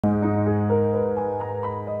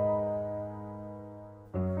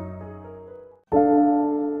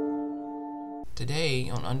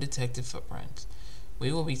on Undetected Footprints.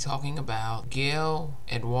 We will be talking about Miguel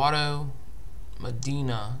Eduardo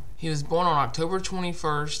Medina. He was born on October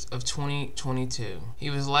 21st of 2022. He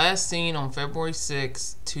was last seen on February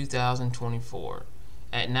 6, 2024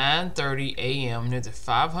 at 9:30 a.m. near the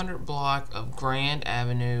 500 block of Grand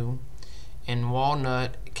Avenue in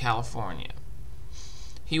Walnut, California.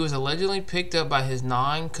 He was allegedly picked up by his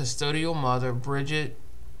non-custodial mother, Brigette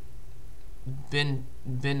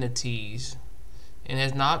Benitez, and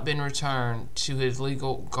has not been returned to his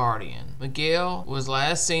legal guardian. Miguel was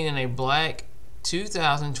last seen in a black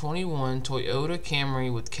 2021 Toyota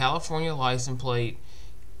Camry with California license plate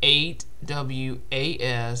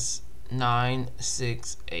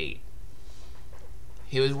 8WAS968.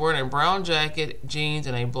 He was wearing a brown jacket, jeans,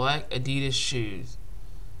 and a black Adidas shoes.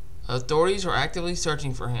 Authorities are actively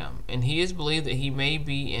searching for him, and he is believed that he may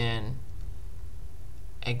be in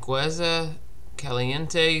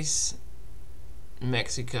Aguascalientes,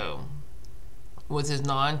 Mexico, with his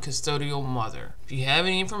non-custodial mother. If you have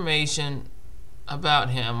any information about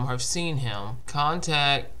him or have seen him,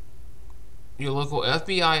 contact your local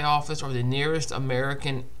FBI office or the nearest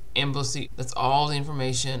American embassy. That's all the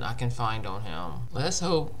information I can find on him. Let's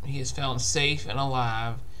hope he is found safe and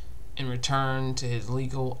alive and returned to his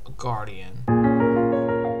legal guardian.